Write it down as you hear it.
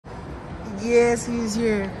Guess who's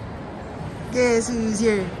here? Guess who's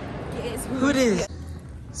here? Guess Who it is?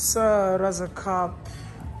 So it was a cop.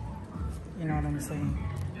 You know what I'm saying?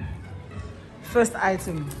 First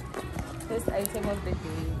item. First item of the day.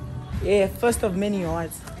 Yeah, first of many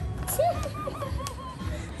awards.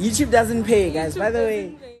 YouTube doesn't pay, guys, by the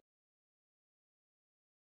way.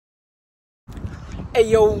 Hey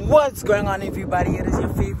yo, what's going on, everybody? It is your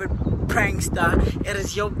favorite prankster. It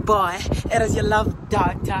is your boy. It is your love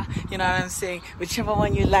doctor. You know what I'm saying? Whichever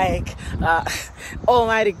one you like.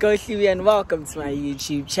 Almighty go through and welcome to my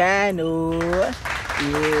YouTube channel.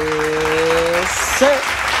 Yes, sir.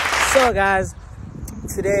 So guys,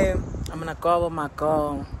 today I'm gonna go out with my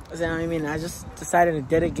girl. You know what I mean? I just decided to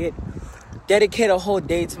dedicate a whole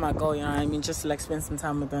day to my girl, you know what I mean, just to like spend some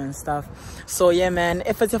time with her and stuff. So yeah, man,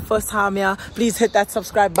 if it's your first time here, please hit that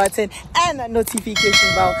subscribe button and that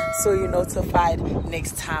notification bell so you're notified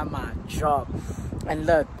next time I drop. And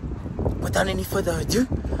look, without any further ado,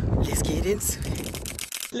 let's get into it.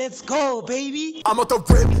 Let's go, baby. I'm out the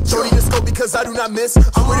rip, shorty the scope because I do not miss.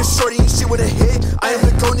 I'm with a shorty and shit with a hit. I am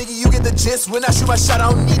the go, nigga, you get the gist. When I shoot my shot, I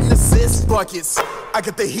don't need an assist. Buckets, I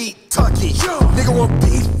get the heat, tuck it. Nigga want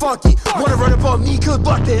beef, fuck it. Wanna run up on me, good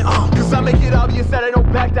luck then, cause I make it obvious that I don't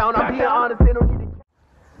back down. I'm being honest, they don't need to.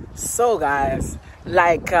 So guys,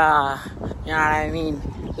 like, you know what I mean?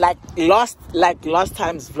 Like last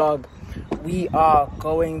time's vlog, we are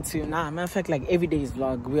going to, matter of fact, like every day's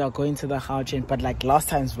vlog, we are going to the Gautrain, but like last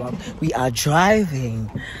time's vlog, we are driving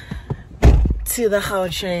to the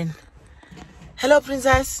Gautrain. Hello,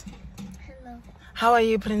 princess. Hello. How are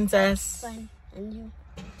you, princess? Fine. And you?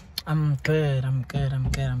 I'm good.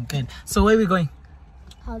 So where are we going?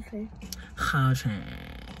 Gautrain. Gautrain.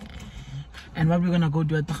 And what are we gonna go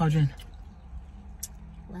do at the Gautrain?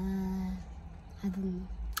 I don't know.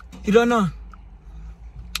 You don't know?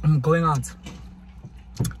 I'm going out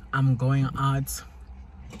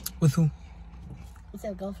with who? It's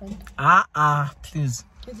your girlfriend. Please.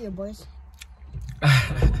 With your boys.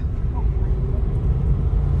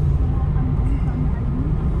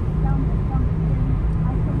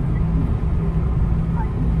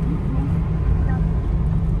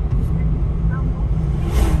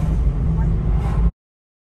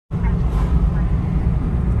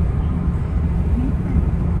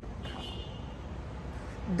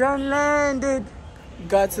 Done landed.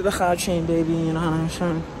 Got to the Gautrain, baby. You know how I'm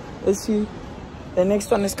saying? Let's see. The next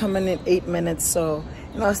one is coming in 8 minutes. So,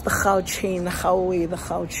 you know, it's the Gautrain, the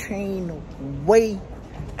Gautrain way.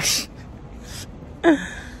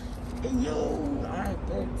 Yo, alright,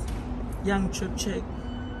 thanks. Young trip check.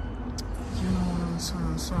 You know what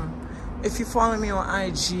I'm saying? If you follow me on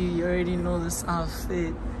IG, you already know this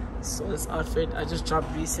outfit. So this outfit, I just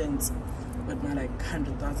dropped recent with my like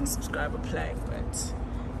 100,000 subscriber plaque, but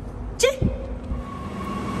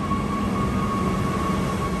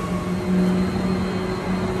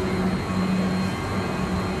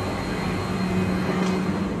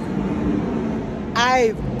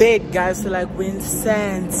I beg guys to like win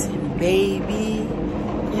cents, baby.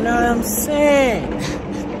 You know what I'm saying?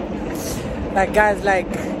 Like guys, like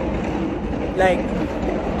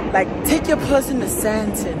take your person to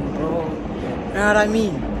Santon, bro. You know what I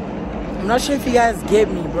mean? I'm not sure if you guys get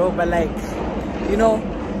me, bro, but like, you know,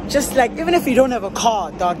 just like, even if you don't have a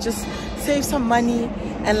car, dog, just save some money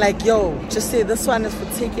and like, yo, just say this one is for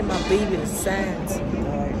taking my baby to Santon,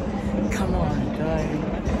 dog.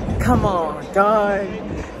 Come on, dog.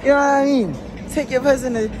 You know what I mean? Take your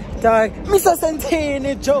person to, dog, Mr.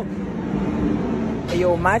 Santana, Joe.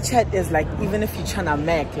 Yo, my chat is like, even if you're trying to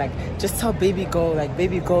make, like, just tell baby girl, like,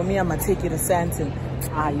 baby girl, me, I'ma take you to Santon.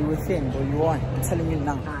 You within, bro, you want. I'm telling you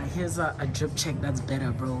now. Here's a drip check that's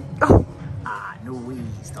better, bro. No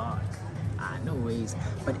ways, dog. No ways.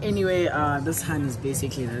 But anyway, this hand is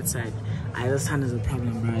basically that side. This hand is a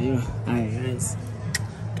problem, bro. Yo, alright,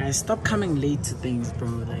 guys, stop coming late to things, bro.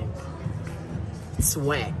 Like, it's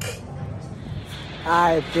whack.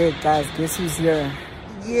 Alright, big guys, guess who's here?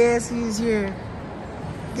 Guess who's here?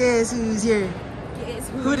 Guess who's here? Guess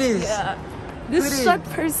Who it is? Yeah. This short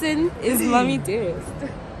person is Mommy Dearest.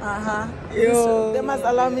 Yo, they must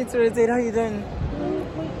allow me to rotate. How you doing?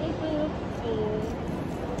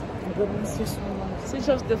 Switch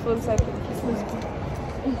off the phone so I can kiss my skin.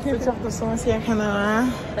 Switch off the phone so I can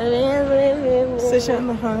switch off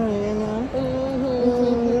the phone.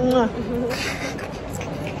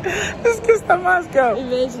 Let's kiss the mask out.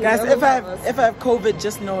 Guys, if I have COVID,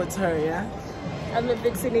 just know it's her, yeah? I'm a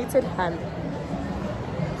vaccinated hand.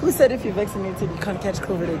 Who said if you're vaccinated you can't catch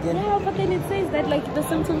COVID again? Yeah, but then it says that like the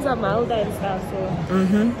symptoms are milder and stuff, so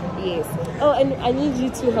yes. Oh, and I need you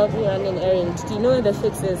to help me on an errand. Do you know where the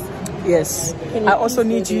fix is? Yes. Can you I also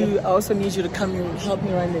please need go you. I also need you to come and help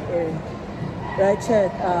me run the errand. Right,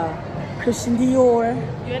 Chad? Christian Dior.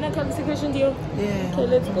 You wanna come to Christian Dior? Yeah. Okay,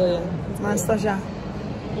 let's go. Mastasha.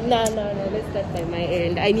 No. Let's start by my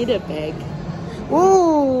errand. I need a bag.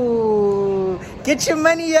 Ooh. Get your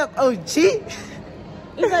money up, OG.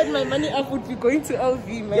 If I had my money up, would be going to LV,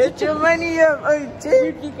 man. Get your money up, OG.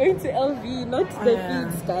 Would be going to LV, not the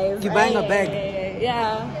feeds, guys. You buying a bag?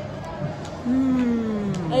 Yeah.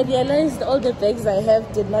 I realized all the bags I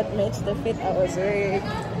have did not match the fit I was wearing.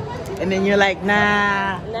 And then you're like,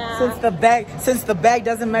 nah. Since the bag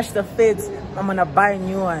doesn't match the fits, I'm gonna buy a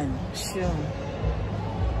new one. Sure.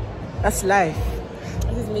 That's life.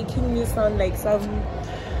 He's making me sound like some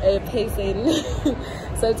person.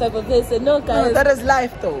 Some type of person. No, guys. No, that is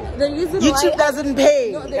life though. The reason YouTube doesn't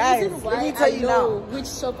pay. No, the guys, reason why let me tell you now. which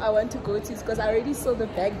shop I want to go to is because I already saw the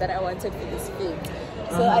bag that I wanted for this fit.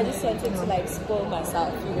 So I just wanted to like spoil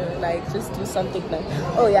myself, you know, like just do something like,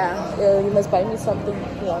 oh yeah, you must buy me something.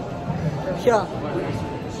 Yeah. Here.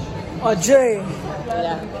 Oh Jay.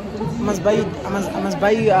 Yeah. I must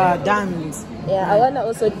buy you diamonds. Yeah, I wanna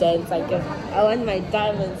also dance. Like I want my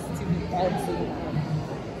diamonds to be dancing.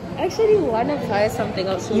 I actually wanna buy something.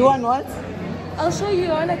 I'll show you. You want what? I'll show you.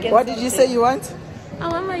 I wanna get. What did you say you want? I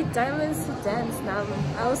want my diamonds to dance now.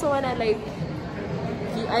 I also wanna like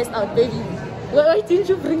be iced out, baby. Why didn't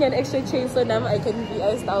you bring an extra chain so now I can be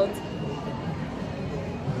iced out?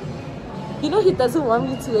 You know he doesn't want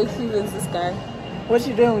me to wear Cubans, this guy. What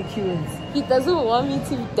you doing with Cubans? He doesn't want me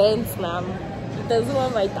to dance, ma'am. He doesn't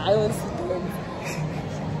want my diamonds to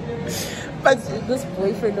dance. But This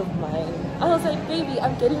boyfriend of mine. I was like, baby,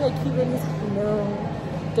 I'm getting a Cuban. He's like, no,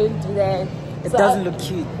 don't do that. it doesn't look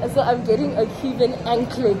cute. So I'm getting a Cuban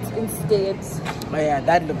anklet instead. Oh yeah,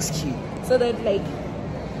 that looks cute. So that like,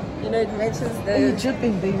 you know, it matches the... You're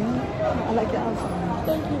dripping, baby. I like your outfit.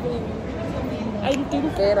 Thank you, baby. I'm doing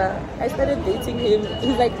better. I started dating him.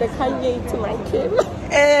 He's like the Kanye to my Kim.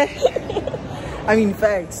 I mean,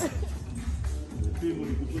 facts.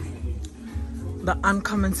 The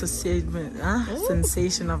uncommon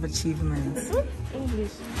sensation of achievements.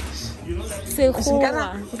 English.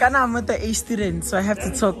 I'm with the A student, so I have to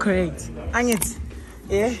talk correct. Angit.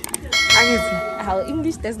 Yeah? Angit. How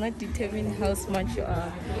English does not determine how smart you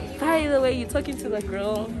are. By the way, you're talking to the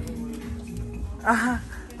girl.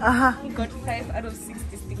 He got 5 out of 6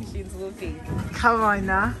 distinctions. Okay. Come on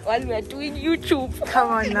now. While we are doing YouTube. Come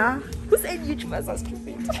on now. Who said YouTubers are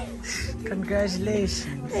stupid?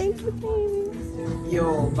 Congratulations. Thank you.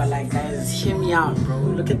 Yo, but like guys, hear me out, bro.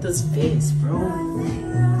 Look at this face, bro.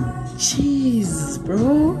 Jeez,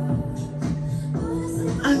 bro.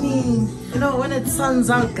 I mean, you know, when it sun's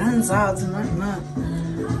out, guns out and whatnot.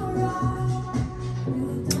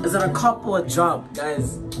 Is it a cop or a job,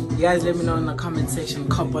 guys? You guys let me know in the comment section,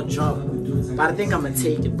 cop or job. But I think I'm gonna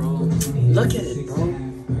take it, bro. Look at it, bro.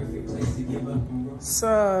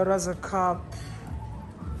 So, it was a cop.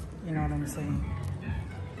 You know what I'm saying?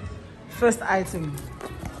 First item.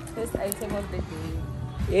 First item of the day.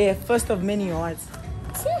 Yeah, first of many or what?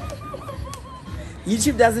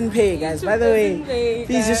 YouTube doesn't pay, guys. By the way,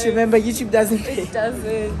 please just remember YouTube doesn't pay. It doesn't.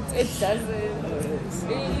 It doesn't. It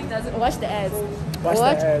really doesn't. Watch the ads. Watch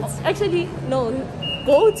the ads. Actually, no.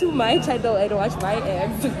 Go to my channel and watch my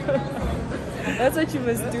ads. That's what you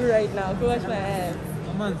must do right now. Go watch my ads.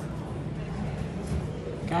 Come on.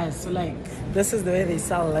 Guys, so like, this is the way they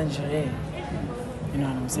sell lingerie. You know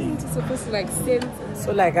what I'm saying? It's supposed to like send.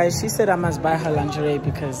 So like, guys, she said I must buy her lingerie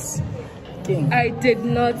because, king. I did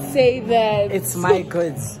not say that. It's my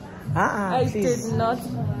goods. I please. did not.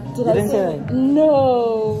 Did You I didn't say say that?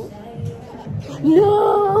 No.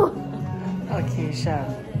 No. Okay, sure.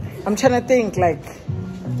 I'm trying to think like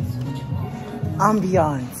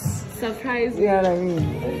ambiance. Surprise me. You know what I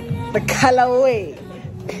mean? The colorway.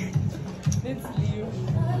 Let's leave.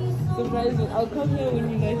 Surprise me. I'll come here when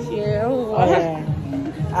you're not here. Oh, yeah.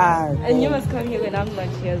 And you must come here when I'm not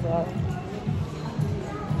here as well.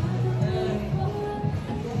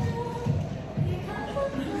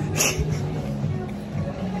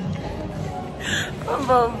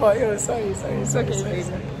 Yo, sorry.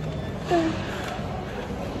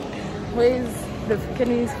 Where is the... Can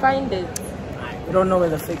we find it? We don't know where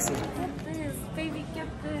to fix it. Get this. Baby, get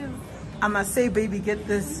this. I must say, baby, get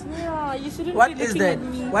this. Yeah, you shouldn't What be is looking that? at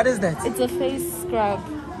me. What is that? It's a face scrub.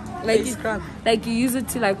 Like Face scrub? Like you use it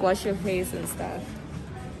to like wash your face and stuff.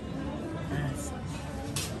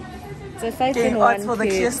 It's a 5-in-1 it's for the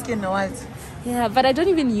clear skin or what? Yeah, but I don't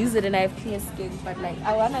even use it and I have clear skin. But like,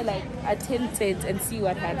 I wanna like attempt it and see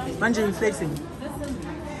what happens. Manja, you flexing?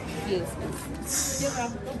 Yes.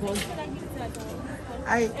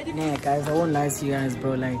 Yeah, guys, I won't lie to you guys,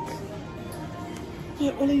 bro. Like,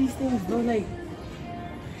 Yeah, all of these things, bro, like,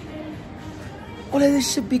 all of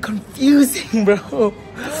this shit be confusing, bro.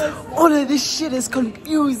 All of this shit is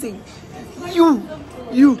confusing.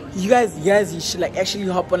 You guys, you should like actually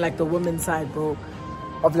hop on like the women's side, bro,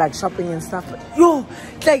 of like shopping and stuff. Yo,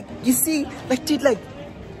 like, you see, like, dude, like,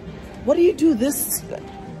 what do you do this?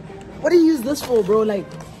 What do you use this for, bro? Like,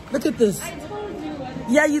 look at this. I told you.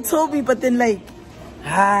 Yeah, you told me, but then like,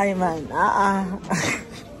 hi, man.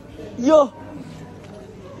 Yo,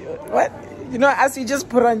 what? You know, as we just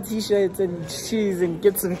put on t-shirts and shoes and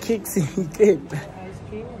get some kicks in the game. Ice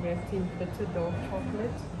cream, we have team bitter dark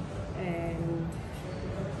chocolate and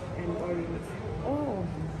orange. Oh.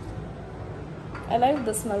 I like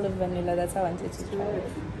the smell of vanilla. That's how I wanted to try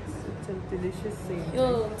it. It's a delicious thing.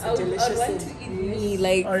 Yo, I would want to eat me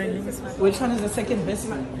like. Orange. Which one is the second best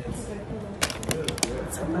one?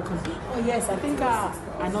 Oh yes, I think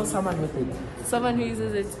I know someone with it. Someone who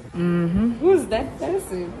uses it. Who's that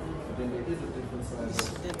person?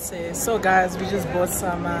 It's so guys, we just bought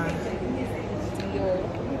some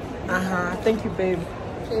Dior. thank you, babe.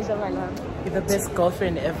 Pleasure, my love. You're the best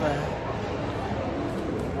girlfriend ever.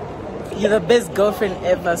 You're the best girlfriend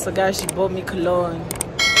ever. So guys, she bought me cologne.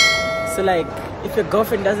 So like, if your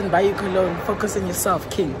girlfriend doesn't buy you cologne, focus on yourself,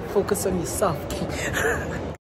 king. Focus on yourself, king.